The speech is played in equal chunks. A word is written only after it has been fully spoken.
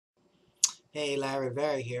Hey, Larry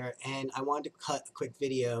Rivera here, and I wanted to cut a quick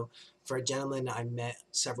video for a gentleman I met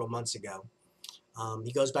several months ago.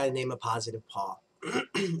 He goes by the name of Positive Paul,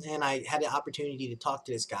 and I had the opportunity to talk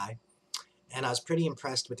to this guy, and I was pretty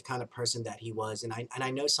impressed with the kind of person that he was, and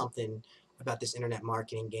I know something about this internet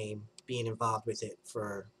marketing game, being involved with it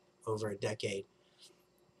for over a decade.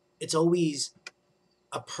 It's always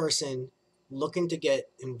a person looking to get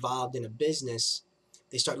involved in a business.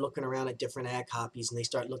 They start looking around at different ad copies and they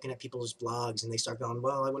start looking at people's blogs and they start going,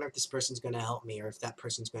 well, I wonder if this person's going to help me or if that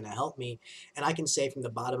person's going to help me. And I can say from the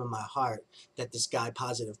bottom of my heart that this guy,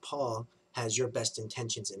 Positive Paul, has your best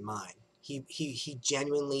intentions in mind. He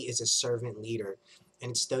genuinely is a servant leader.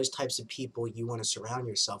 And it's those types of people you want to surround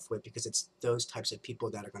yourself with, because it's those types of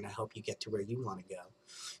people that are going to help you get to where you want to go.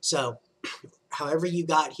 So however you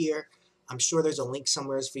got here, I'm sure there's a link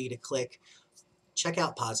somewhere for you to click. Check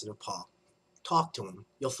out Positive Paul. Talk to him.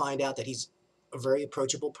 You'll find out that he's a very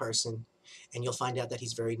approachable person, and you'll find out that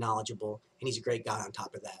he's very knowledgeable, and he's a great guy on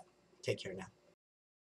top of that. Take care now.